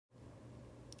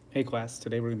Hey class,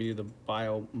 today we're going to be doing the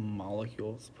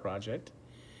Biomolecules project.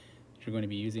 You're going to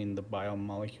be using the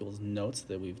Biomolecules notes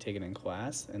that we've taken in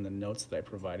class and the notes that I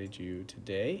provided you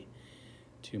today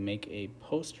to make a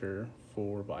poster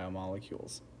for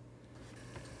Biomolecules.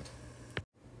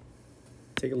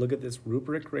 Take a look at this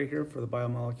rubric right here for the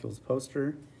Biomolecules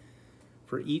poster.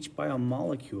 For each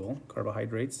biomolecule,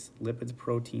 carbohydrates, lipids,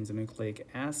 proteins, and nucleic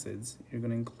acids, you're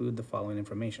going to include the following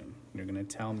information. You're going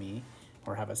to tell me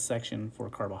or have a section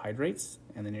for carbohydrates,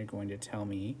 and then you're going to tell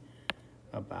me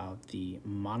about the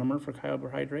monomer for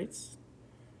carbohydrates.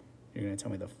 You're going to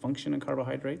tell me the function of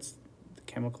carbohydrates, the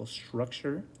chemical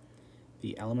structure,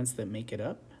 the elements that make it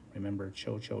up. Remember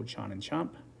cho, chon, and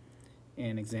chomp,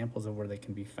 and examples of where they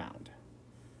can be found.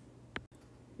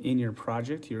 In your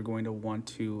project, you're going to want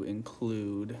to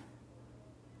include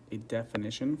a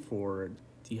definition for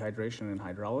dehydration and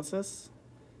hydrolysis.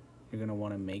 You're going to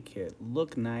want to make it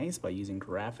look nice by using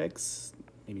graphics,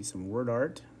 maybe some word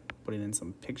art, putting in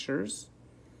some pictures.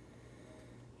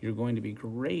 You're going to be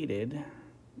graded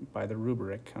by the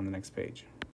rubric on the next page.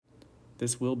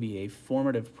 This will be a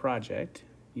formative project.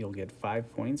 You'll get 5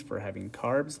 points for having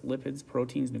carbs, lipids,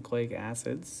 proteins, nucleic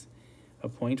acids, a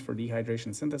point for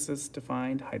dehydration synthesis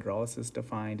defined, hydrolysis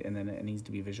defined, and then it needs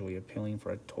to be visually appealing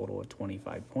for a total of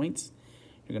 25 points.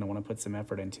 You're going to want to put some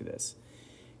effort into this.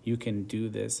 You can do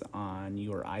this on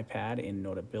your iPad in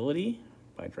Notability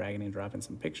by dragging and dropping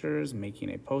some pictures,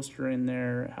 making a poster in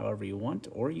there however you want,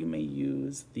 or you may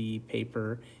use the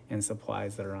paper and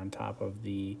supplies that are on top of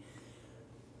the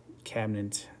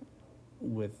cabinet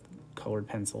with colored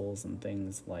pencils and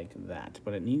things like that.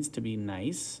 But it needs to be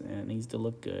nice and it needs to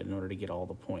look good in order to get all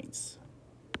the points.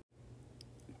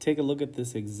 Take a look at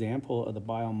this example of the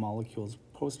Biomolecules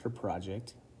poster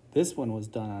project. This one was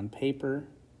done on paper.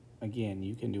 Again,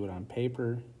 you can do it on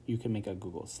paper. You can make a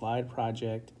Google Slide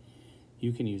project.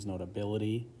 You can use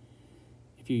Notability.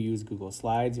 If you use Google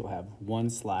Slides, you'll have one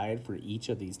slide for each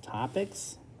of these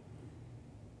topics.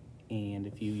 And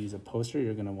if you use a poster,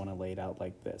 you're going to want to lay it out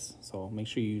like this. So make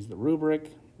sure you use the rubric,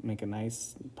 make a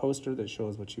nice poster that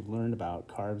shows what you've learned about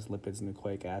carbs, lipids,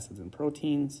 nucleic acids, and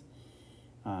proteins.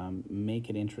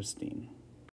 Make it interesting.